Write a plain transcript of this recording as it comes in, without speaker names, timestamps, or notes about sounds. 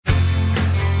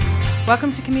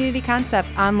Welcome to Community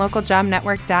Concepts on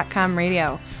localjobnetwork.com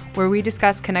radio, where we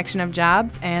discuss connection of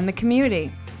jobs and the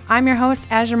community. I'm your host,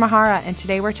 Azure Mahara, and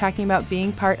today we're talking about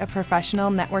being part of a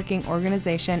professional networking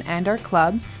organization and or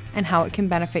club and how it can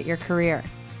benefit your career.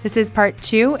 This is part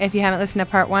 2. If you haven't listened to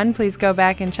part 1, please go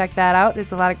back and check that out.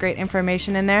 There's a lot of great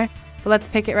information in there. But let's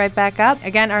pick it right back up.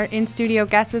 Again, our in-studio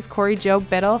guest is Corey Joe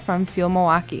Biddle from Fuel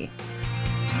Milwaukee.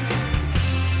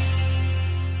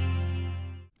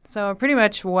 So pretty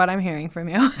much what I'm hearing from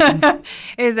you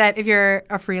is that if you're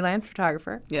a freelance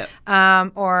photographer,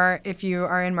 or if you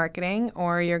are in marketing,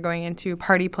 or you're going into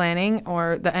party planning,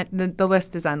 or the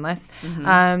list is endless,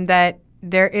 that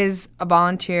there is a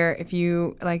volunteer if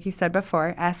you, like you said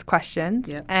before, ask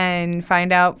questions and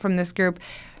find out from this group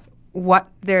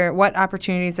what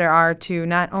opportunities there are to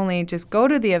not only just go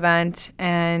to the event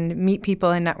and meet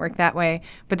people and network that way,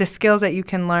 but the skills that you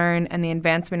can learn and the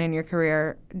advancement in your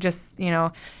career. Just,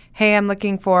 hey, I'm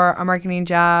looking for a marketing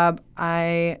job.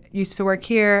 I used to work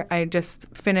here. I just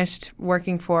finished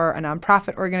working for a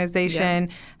nonprofit organization,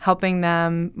 helping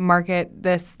them market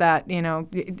this, that,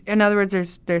 In other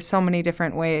words, there's so many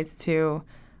different ways to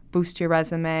boost your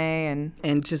resume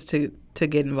and just to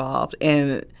get involved.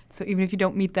 And so even if you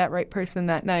don't meet that right person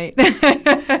that night,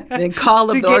 then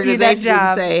call up the organization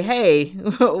and say, hey,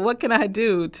 what can I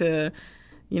do to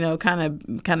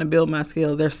kind of build my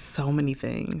skills? There's so many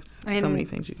things, so many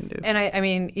things you can do. And I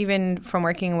mean, even from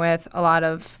working with a lot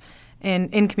of,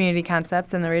 in Community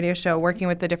Concepts and the radio show, working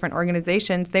with the different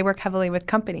organizations, they work heavily with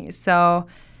companies. So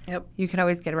you could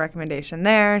always get a recommendation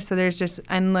there. So there's just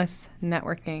endless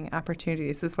networking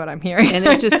opportunities is what I'm hearing. And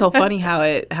it's just so funny how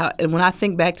and when I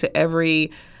think back to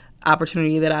every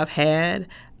opportunity that I've had,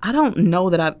 I don't know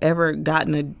that I've ever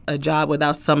gotten a job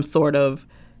without some sort of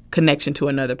connection to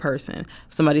another person.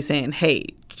 Somebody saying, hey,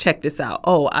 check this out.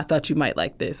 Oh, I thought you might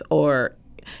like this. Or,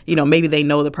 maybe they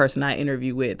know the person I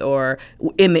interview with. Or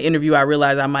in the interview, I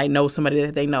realize I might know somebody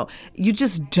that they know. You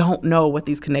just don't know what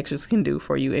these connections can do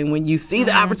for you. And when you see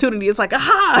the opportunity, it's like,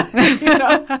 aha,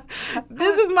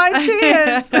 this is my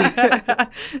chance.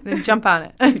 Then jump on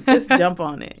it. Just jump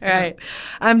on it. Right.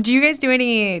 Do you guys do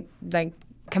any,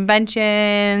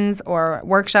 conventions or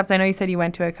workshops? I know you said you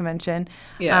went to a convention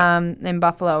in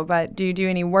Buffalo, but do you do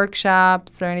any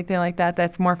workshops or anything like that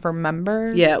that's more for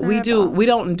members? Yeah, we do. We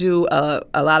don't do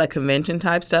a lot of convention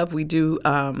type stuff. We do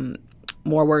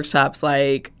more workshops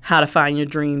like how to find your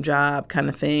dream job kind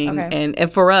of thing. Okay. And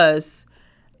for us,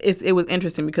 it was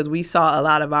interesting because we saw a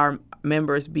lot of our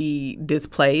members be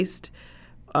displaced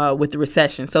with the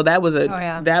recession. So that was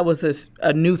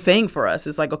a new thing for us.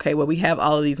 It's like, okay, well, we have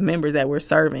all of these members that we're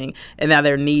serving, and now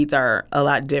their needs are a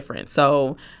lot different.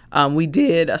 So we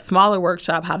did a smaller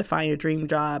workshop, how to find your dream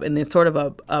job, and then sort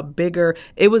of a bigger,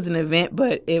 it was an event,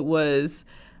 but it was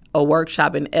a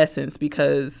workshop in essence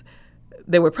because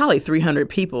there were probably 300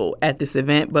 people at this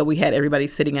event, but we had everybody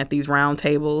sitting at these round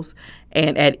tables.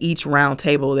 And at each round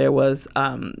table, there was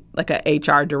like an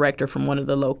HR director from one of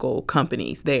the local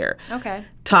companies there. Okay.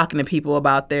 Talking to people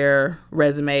about their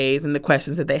resumes and the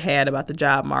questions that they had about the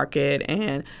job market.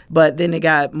 But then it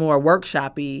got more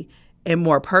workshopy and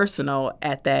more personal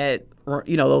at that,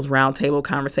 those round table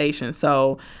conversations.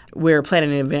 So we're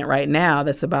planning an event right now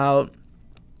that's about,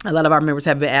 a lot of our members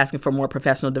have been asking for more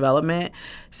professional development.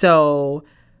 So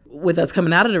with us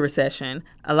coming out of the recession,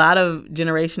 a lot of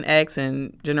Generation X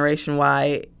and Generation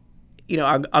Y,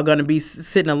 are going to be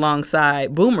sitting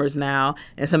alongside boomers now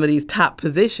in some of these top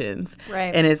positions.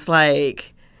 Right. And it's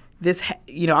like this,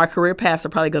 our career paths are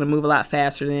probably going to move a lot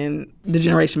faster than the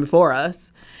generation before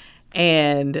us.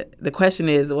 And the question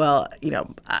is, well,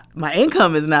 my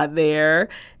income is not there,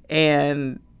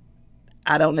 and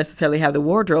I don't necessarily have the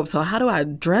wardrobe, so how do I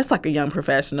dress like a young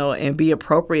professional and be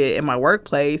appropriate in my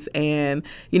workplace and,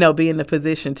 be in the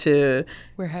position to...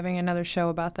 We're having another show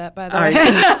about that, by the way.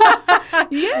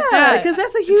 Yeah, because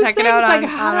that's a huge thing. Check it out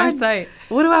on our site.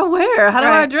 What do I wear? How do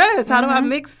I dress? How do I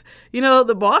mix,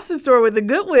 the Boston store with the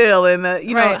Goodwill? And,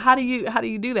 how do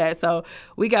you do that? So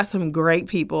we got some great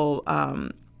people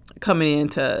coming in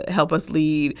to help us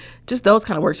lead just those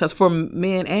kind of workshops for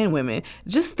men and women.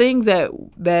 Just things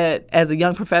that as a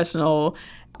young professional,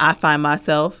 I find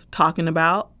myself talking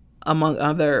about among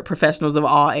other professionals of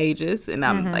all ages. And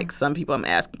I'm like, some people I'm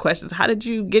asking questions. How did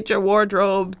you get your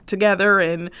wardrobe together?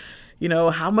 And,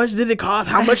 how much did it cost?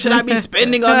 How much should I be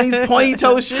spending on these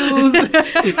pointy-toe shoes?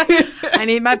 I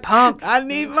need my pumps.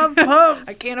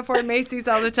 I can't afford Macy's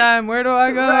all the time. Where do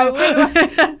I go?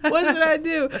 Right, what should I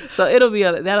do? So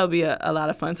that'll be a lot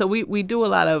of fun. So we do a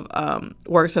lot of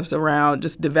workshops around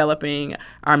just developing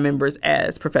our members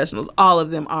as professionals. All of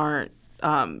them aren't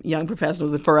young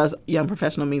professionals. And for us, young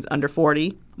professional means under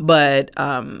 40. But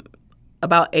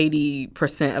about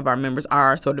 80% of our members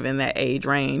are sort of in that age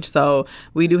range. So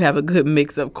we do have a good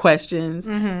mix of questions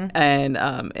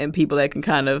and people that can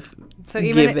kind of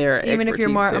give their expertise. Even if you're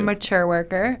more a mature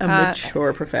worker. A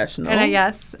mature professional. And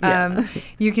yes,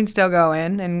 you can still go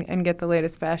in and get the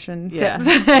latest fashion tips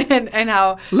and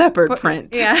how. Leopard print.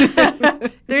 Yeah.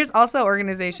 There's also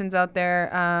organizations out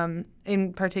there,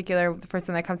 in particular, the first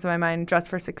one that comes to my mind, Dress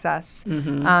for Success,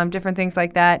 different things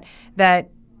like that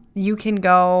you can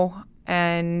go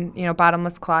and,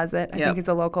 Bottomless Closet, I think is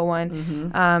a local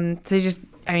one. So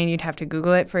you'd have to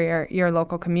Google it for your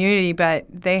local community, but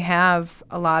they have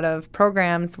a lot of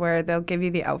programs where they'll give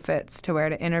you the outfits to wear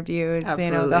to interviews.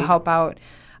 Absolutely. They'll help out.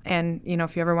 And,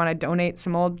 if you ever want to donate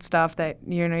some old stuff that,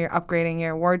 you're upgrading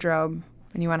your wardrobe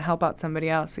and you want to help out somebody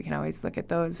else, you can always look at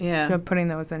those. So putting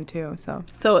those in too.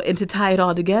 And to tie it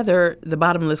all together, the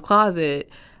Bottomless Closet,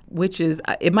 which is,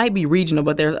 it might be regional,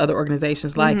 but there's other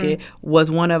organizations like it, was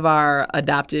one of our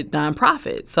adopted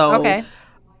nonprofits. So,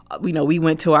 we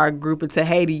went to our group and said,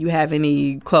 hey, do you have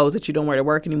any clothes that you don't wear to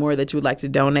work anymore that you would like to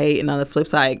donate? And on the flip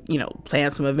side,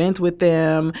 plan some events with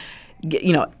them,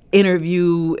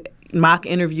 mock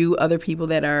interview other people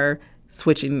that are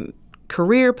switching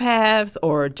career paths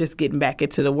or just getting back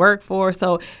into the workforce.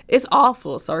 So it's all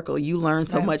full circle. You learn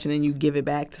so much and then you give it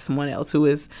back to someone else who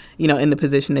is, in the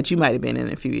position that you might have been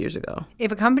in a few years ago.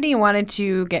 If a company wanted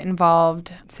to get involved,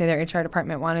 say their HR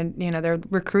department wanted, they're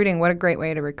recruiting, what a great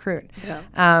way to recruit.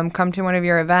 Come to one of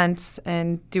your events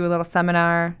and do a little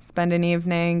seminar, spend an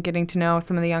evening getting to know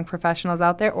some of the young professionals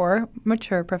out there or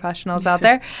mature professionals out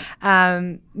there.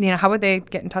 How would they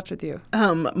get in touch with you?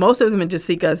 Most of them just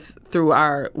seek us through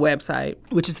our website,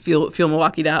 which is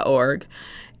fuelmilwaukee.org.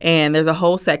 And there's a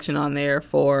whole section on there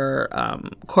for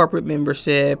corporate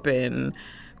membership and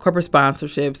corporate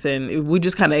sponsorships. And we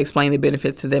just kind of explain the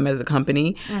benefits to them as a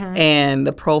company and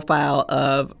the profile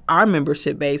of our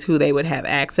membership base, who they would have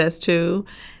access to,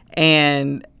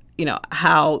 and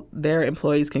how their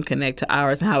employees can connect to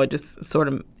ours, and how it just sort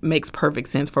of makes perfect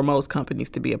sense for most companies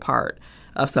to be a part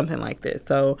of something like this.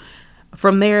 So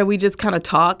from there, we just kind of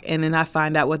talk, and then I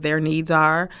find out what their needs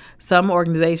are. Some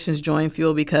organizations join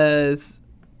Fuel because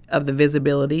of the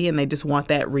visibility, and they just want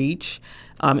that reach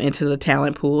into the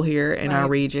talent pool here in our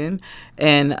region.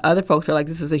 And other folks are like,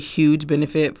 this is a huge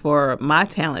benefit for my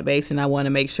talent base, and I want to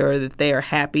make sure that they are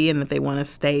happy and that they want to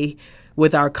stay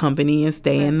with our company and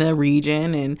stay in the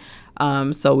region.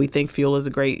 And so we think Fuel is a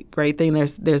great thing.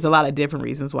 There's a lot of different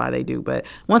reasons why they do. But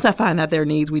once I find out their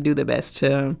needs, we do the best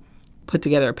to put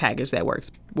together a package that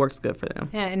works good for them.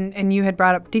 Yeah, and you had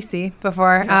brought up DC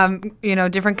before.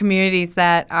 Different communities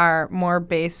that are more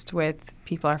based with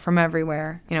people are from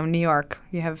everywhere. New York,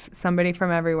 you have somebody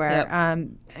from everywhere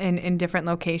in different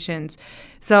locations.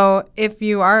 So if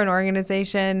you are an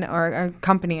organization or a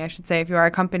company, I should say, if you are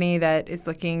a company that is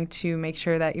looking to make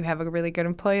sure that you have a really good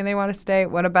employee and they want to stay,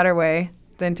 what a better way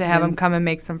than to have them come and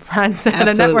make some friends at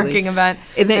a networking event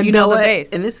and build a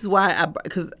base. And this is why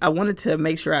because I wanted to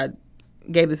make sure I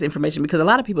gave this information, because a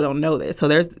lot of people don't know this. So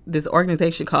there's this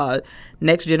organization called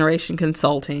Next Generation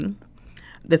Consulting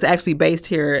that's actually based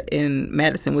here in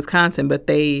Madison, Wisconsin, but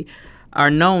they are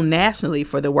known nationally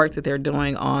for the work that they're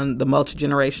doing on the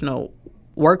multi-generational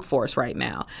workforce right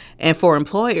now. And for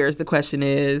employers, the question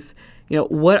is,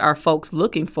 what are folks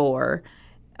looking for?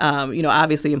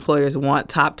 Obviously employers want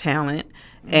top talent,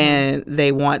 and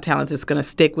they want talent that's going to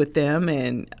stick with them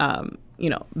and,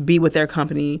 be with their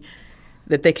company,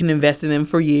 that they can invest in them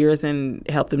for years and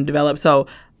help them develop. So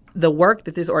the work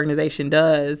that this organization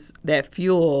does that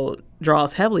Fuel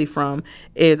draws heavily from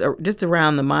is just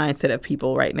around the mindset of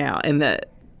people right now. And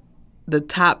the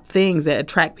top things that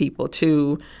attract people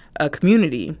to a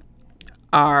community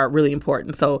are really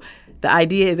important. So the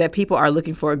idea is that people are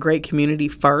looking for a great community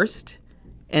first,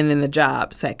 and then the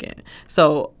job second.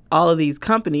 So all of these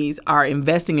companies are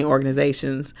investing in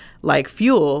organizations like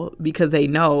Fuel because they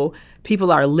know people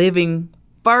are living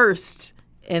first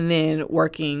and then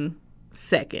working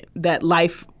second. That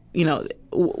life,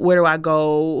 where do I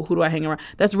go? Who do I hang around?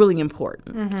 That's really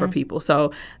important for people.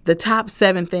 So the top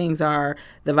 7 things are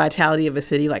the vitality of a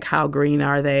city, like how green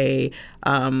are they,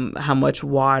 how much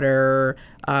water,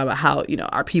 how,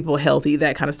 are people healthy,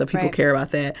 that kind of stuff. People care about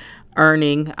that.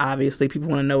 Earning, obviously, people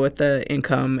want to know what the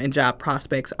income and job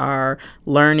prospects are.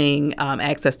 Learning,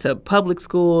 access to public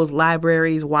schools,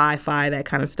 libraries, Wi-Fi, that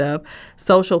kind of stuff.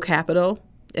 Social capital.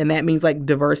 And that means like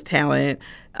diverse talent,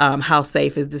 how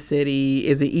safe is the city,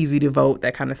 is it easy to vote,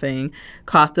 that kind of thing.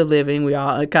 Cost of living, we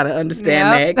all kind of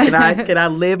understand that. Can I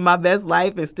live my best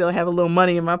life and still have a little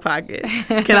money in my pocket?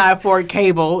 Can I afford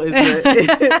cable is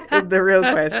the real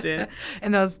question.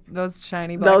 And those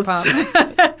shiny black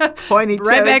pumps. Pointy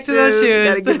right back to those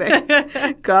shoes. Gotta get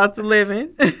back. Cost of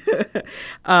living.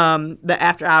 The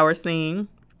after hours thing.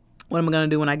 What am I going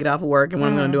to do when I get off of work, and what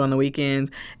I'm going to do on the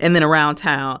weekends? And then around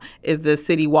town, is the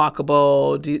city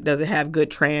walkable? Does it have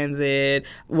good transit?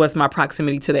 What's my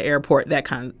proximity to the airport? That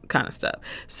kind of stuff.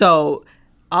 So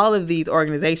all of these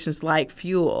organizations like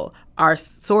Fuel are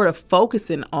sort of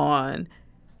focusing on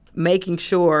making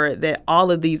sure that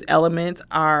all of these elements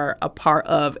are a part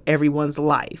of everyone's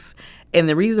life. And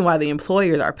the reason why the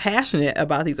employers are passionate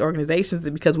about these organizations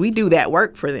is because we do that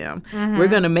work for them. Mm-hmm. We're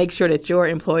going to make sure that your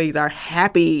employees are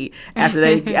happy after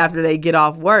they get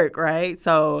off work, right?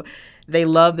 So they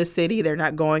love the city. They're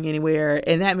not going anywhere.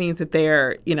 And that means that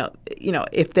they're,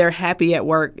 if they're happy at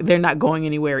work, they're not going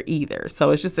anywhere either. So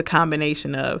it's just a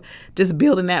combination of just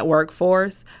building that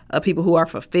workforce of people who are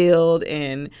fulfilled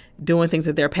and doing things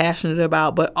that they're passionate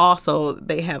about, but also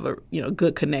they have a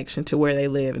good connection to where they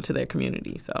live and to their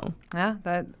community. So yeah,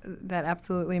 that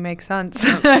absolutely makes sense.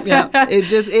 Yeah,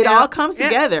 it all comes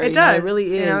together. It does. It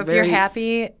really is. If you're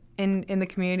happy in the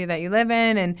community that you live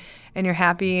in, and you're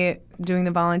happy doing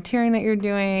the volunteering that you're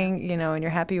doing, and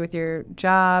you're happy with your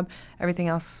job, everything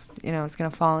else, is going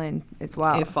to fall in as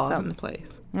well. It falls into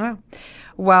place. Yeah.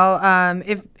 Well,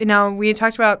 we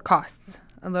talked about costs.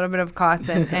 A little bit of costs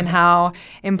and how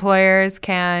employers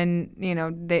can,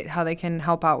 how they can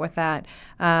help out with that.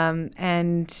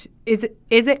 And is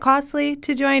it costly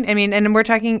to join? I mean, and we're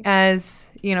talking as,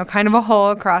 kind of a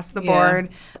whole across the board.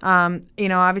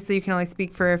 Obviously you can only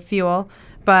speak for Fuel,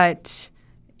 but,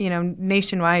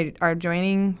 nationwide are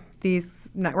joining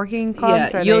these networking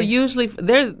clubs? Yeah, you'll usually,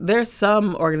 there's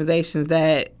some organizations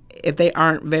that if they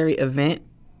aren't very event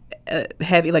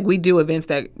heavy, like we do events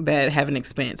that have an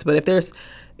expense, but if there's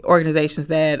organizations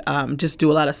that just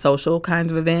do a lot of social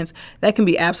kinds of events, that can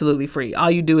be absolutely free. All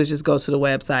you do is just go to the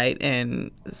website and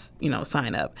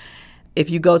sign up. If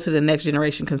you go to the Next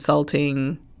Generation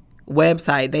Consulting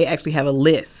website, they actually have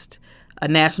a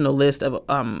national list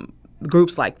of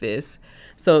groups like this.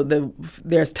 So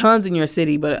there's tons in your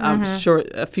city, but I'm sure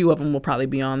a few of them will probably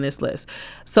be on this list.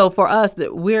 So for us,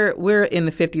 we're in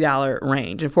the $50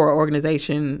 range, and for an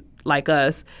organization like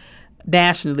us,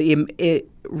 nationally, it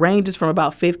ranges from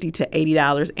about $50 to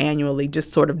 $80 annually,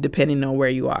 just sort of depending on where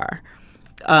you are.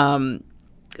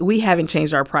 We haven't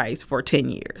changed our price for 10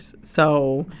 years,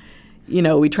 so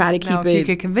we try to keep it. If you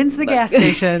could convince the gas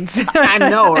stations. I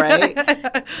know,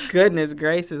 right? Goodness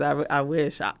gracious, I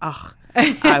wish.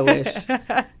 I wish.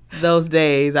 Those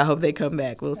days, I hope they come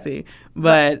back. We'll see.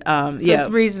 But it's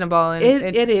reasonable.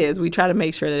 And it is. We try to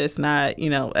make sure that it's not,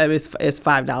 it's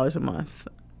 $5 a month,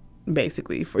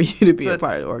 basically, for you to be a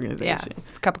part of the organization. Yeah,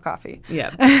 it's a cup of coffee.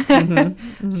 Yeah.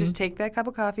 Just take that cup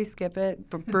of coffee, skip it,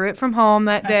 brew it from home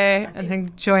that day, and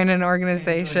then join an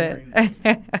organization.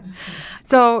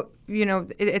 So,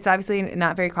 it's obviously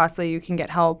not very costly. You can get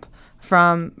help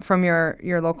from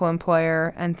your local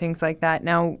employer and things like that.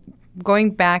 Now,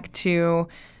 going back to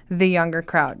the younger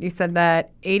crowd, you said that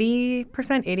 80%,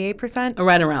 88%?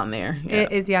 Right around there. Yeah.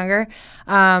 Is younger.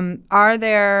 Are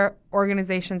there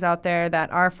organizations out there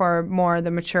that are for more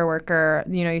the mature worker?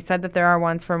 You said that there are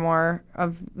ones for more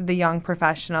of the young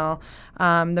professional.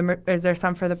 Is there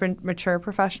some for the mature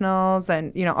professionals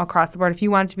and, across the board, if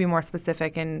you want to be more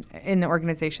specific in the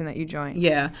organization that you join?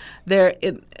 Yeah.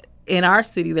 In our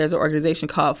city, there's an organization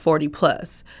called 40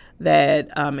 Plus that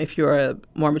if you're a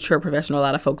more mature professional, a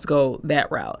lot of folks go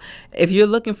that route. If you're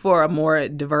looking for a more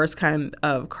diverse kind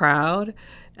of crowd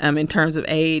in terms of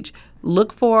age,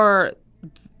 look for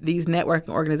these networking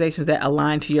organizations that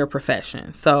align to your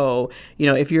profession. So,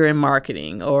 if you're in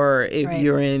marketing or if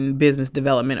you're in business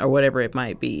development or whatever it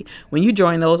might be, when you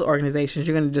join those organizations,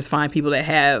 you're going to just find people that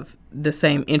have the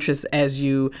same interests as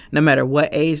you, no matter what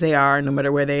age they are, no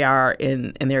matter where they are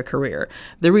in their career.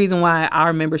 The reason why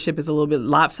our membership is a little bit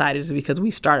lopsided is because we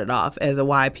started off as a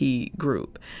YP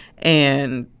group.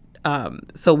 And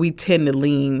so we tend to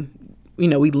lean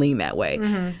that way.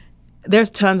 Mm-hmm.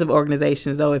 There's tons of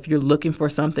organizations, though. If you're looking for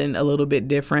something a little bit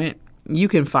different, you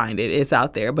can find it. It's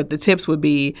out there. But the tips would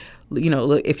be,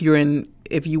 look, if you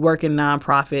work in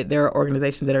nonprofit, there are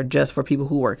organizations that are just for people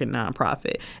who work in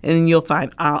nonprofit. And then you'll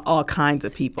find all kinds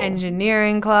of people.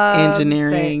 Engineering clubs.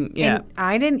 Yeah. And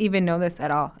I didn't even know this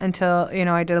at all until,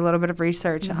 I did a little bit of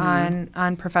research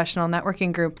on professional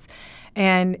networking groups.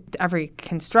 And every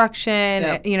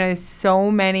construction, yep.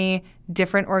 So many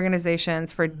different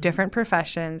organizations for different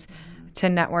professions to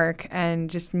network and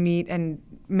just meet and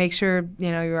make sure,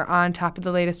 you're on top of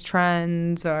the latest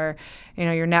trends or,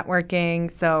 you're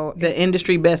networking. So the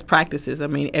industry best practices. I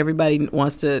mean, everybody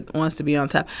wants to be on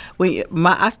top.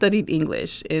 I studied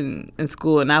English in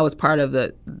school, and I was part of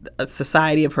the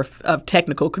Society of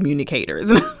Technical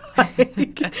Communicators.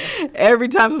 Every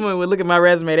time someone would look at my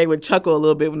resume, they would chuckle a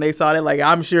little bit when they saw that. Like,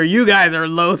 I'm sure you guys are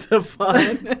loads of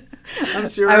fun. I'm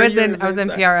sure I was in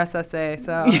PRSSA,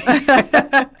 so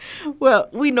well,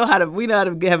 we know how to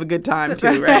have a good time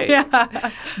too, right?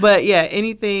 Yeah. But yeah,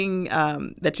 anything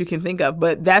that you can think of.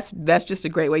 But that's just a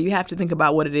great way. You have to think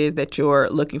about what it is that you're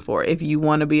looking for. If you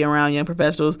want to be around young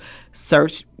professionals,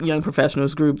 search young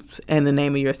professionals groups and the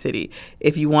name of your city.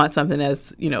 If you want something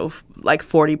that's like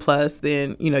 40 plus,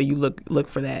 then you look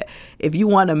for that. If you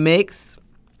want a mix,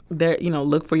 there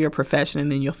look for your profession,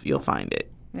 and then you'll find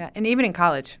it. Yeah, and even in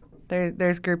college.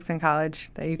 There's groups in college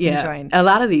that you can join. A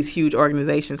lot of these huge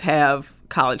organizations have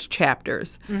college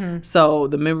chapters. Mm-hmm. So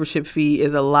the membership fee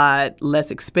is a lot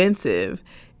less expensive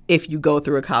if you go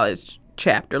through a college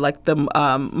chapter. Like the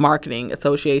Marketing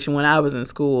Association, when I was in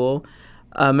school,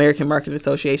 American Marketing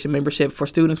Association membership for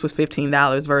students was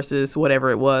 $15 versus whatever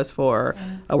it was for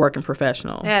a working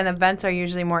professional. Yeah, and events are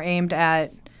usually more aimed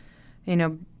at,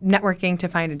 networking to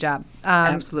find a job.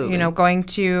 Absolutely. Going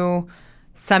to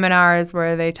seminars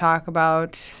where they talk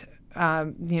about,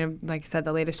 like I said,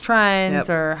 the latest trends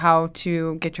or how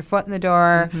to get your foot in the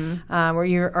door, where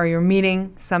you're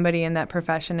meeting somebody in that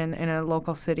profession in a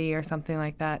local city or something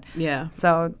like that. Yeah.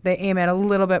 So they aim at a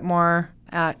little bit more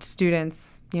at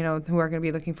students, who are going to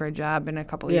be looking for a job in a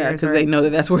couple of years. Yeah, because they know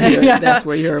that's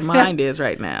where your mind is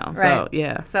right now. Right. So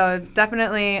yeah. So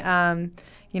definitely.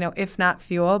 If not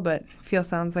Fuel, but Fuel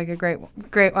sounds like a great one to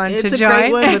join. It's a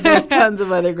great one, but there's tons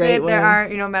of other great ones. There are,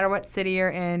 no matter what city you're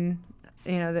in,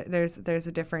 there's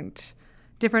a different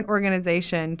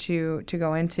organization to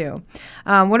go into.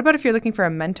 What about if you're looking for a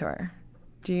mentor?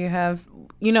 Do you have?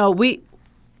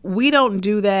 We don't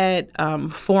do that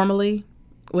formally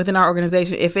within our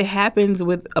organization. If it happens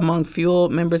among Fuel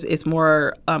members, it's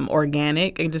more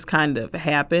organic. It just kind of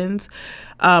happens.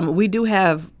 We do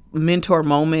have mentor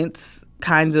moments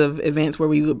kinds of events where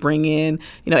we would bring in,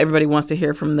 everybody wants to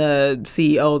hear from the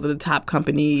CEOs of the top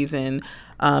companies, and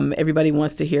everybody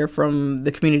wants to hear from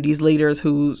the community's leaders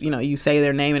who, you say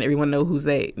their name and everyone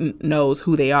knows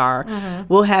who they are. Mm-hmm.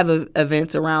 We'll have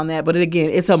events around that. But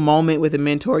again, it's a moment with a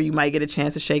mentor. You might get a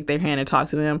chance to shake their hand and talk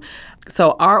to them.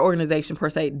 So our organization per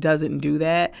se doesn't do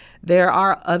that. There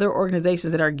are other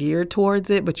organizations that are geared towards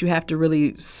it, but you have to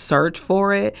really search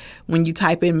for it. When you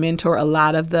type in mentor, a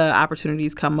lot of the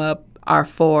opportunities come up are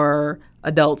for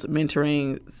adults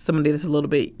mentoring somebody that's a little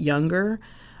bit younger.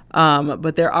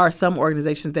 But there are some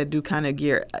organizations that do kind of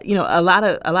gear. A lot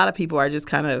of people are just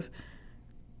kind of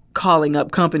calling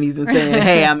up companies and saying,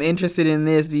 "Hey, I'm interested in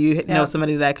this. Do you know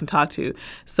somebody that I can talk to?"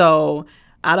 So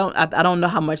I don't know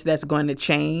how much that's going to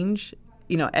change.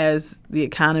 As the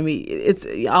economy,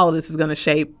 all of this is going to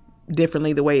shape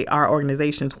differently the way our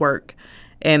organizations work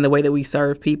and the way that we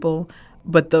serve people.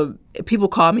 But the people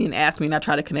call me and ask me, and I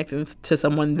try to connect them to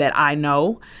someone that I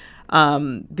know.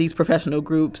 These professional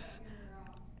groups,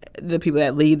 the people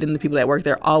that lead them, the people that work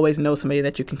there, always know somebody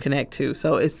that you can connect to.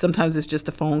 So sometimes it's just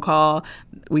a phone call.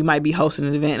 We might be hosting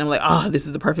an event, and I'm like, oh, this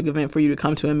is a perfect event for you to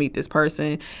come to and meet this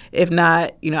person. If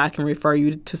not, I can refer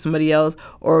you to somebody else,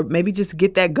 or maybe just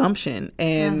get that gumption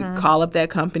and call up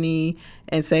that company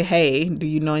and say, hey, do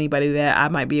you know anybody that I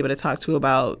might be able to talk to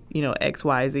about, X,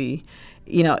 Y, Z?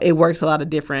 It works a lot of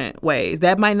different ways.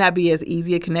 That might not be as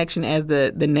easy a connection as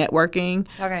the networking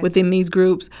within these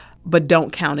groups, but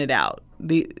don't count it out.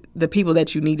 The people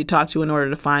that you need to talk to in order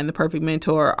to find the perfect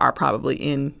mentor are probably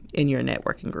in your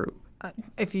networking group.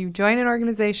 If you join an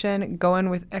organization, go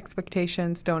in with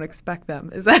expectations, don't expect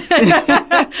them. Is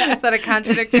that a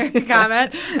contradictory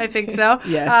comment? I think so.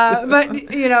 Yes.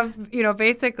 But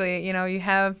basically, you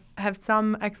have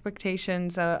some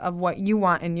expectations of what you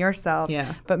want in yourself,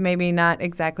 but maybe not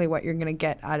exactly what you're going to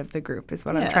get out of the group is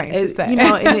what I'm trying to say.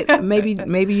 And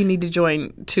maybe you need to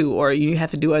join too, or you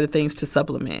have to do other things to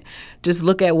supplement. Just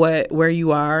look at where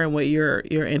you are and what you're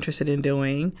interested in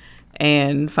doing,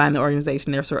 and find the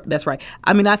organization there. So that's right.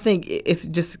 I mean, I think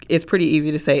it's pretty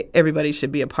easy to say everybody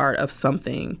should be a part of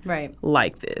something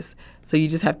like this. So you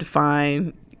just have to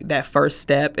find that first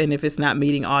step, and if it's not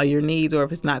meeting all your needs, or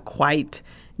if it's not quite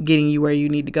getting you where you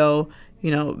need to go,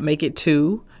 make it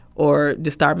 2, or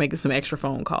just start making some extra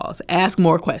phone calls. Ask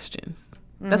more questions.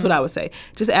 That's what I would say.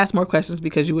 Just ask more questions,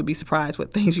 because you would be surprised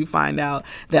what things you find out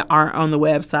that aren't on the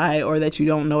website or that you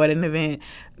don't know at an event.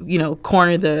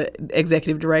 Corner the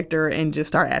executive director and just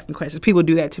start asking questions. People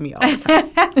do that to me all the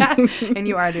time. And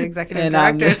you are the executive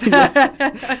director.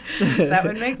 That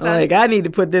would make sense. Like, I need to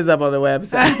put this up on the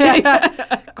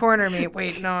website. Corner me.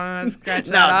 Wait, no, I'm going to scratch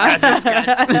that off.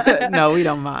 Scratch. No, we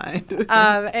don't mind.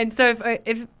 And so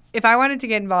if I wanted to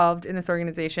get involved in this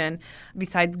organization,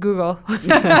 besides Google,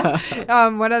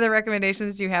 what other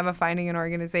recommendations do you have of finding an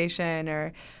organization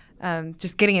or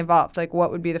just getting involved? Like,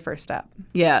 what would be the first step?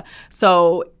 Yeah.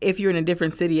 So if you're in a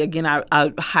different city, again,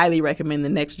 I highly recommend the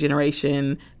Next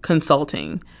Generation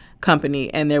Consulting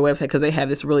Company and their website, because they have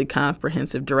this really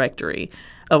comprehensive directory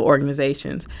of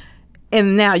organizations.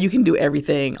 And now you can do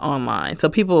everything online. So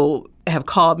people have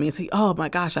called me and say, oh my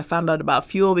gosh, I found out about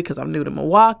Fuel because I'm new to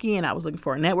Milwaukee and I was looking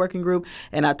for a networking group,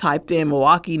 and I typed in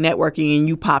Milwaukee networking and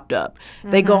you popped up.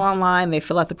 They go online, they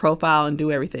fill out the profile and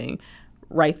do everything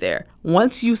right there.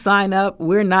 Once you sign up,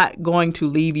 we're not going to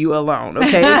leave you alone,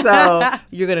 okay? So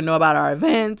you're going to know about our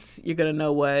events. You're going to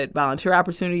know what volunteer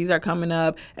opportunities are coming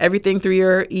up, everything through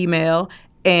your email.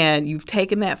 And you've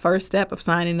taken that first step of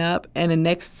signing up, and the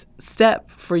next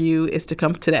step for you is to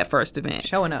come to that first event.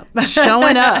 Showing up.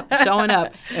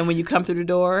 And when you come through the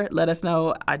door, let us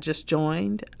know, I just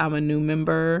joined. I'm a new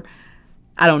member.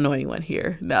 I don't know anyone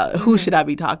here. Now, who should I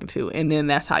be talking to? And then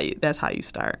that's how you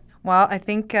start. Well, I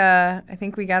think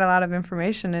we got a lot of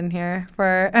information in here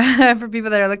for for people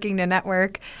that are looking to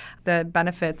network. The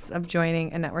benefits of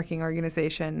joining a networking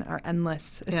organization are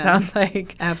endless. It sounds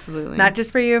like. Absolutely. Not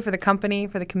just for you, for the company,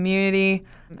 for the community.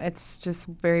 It's just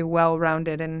very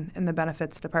well-rounded in the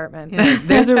benefits department. Yeah,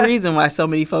 there's a reason why so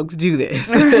many folks do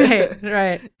this.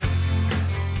 Right.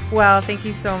 Well, thank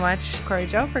you so much, Corey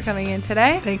Jo, for coming in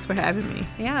today. Thanks for having me.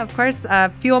 Yeah, of course.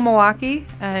 Fuel Milwaukee,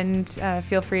 and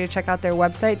feel free to check out their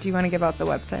website. Do you want to give out the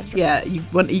website? Yeah, you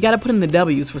got to put in the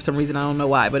W's for some reason. I don't know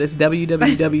why, but it's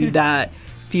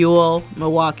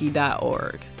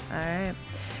www.fuelmilwaukee.org. All right.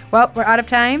 Well, we're out of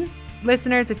time.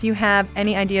 Listeners, if you have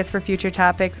any ideas for future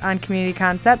topics on community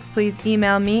concepts, please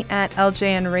email me at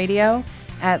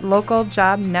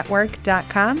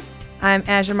ljnradio@localjobnetwork.com. I'm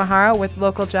Azure Maharo with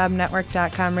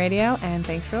localjobnetwork.com radio, and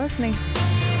thanks for listening.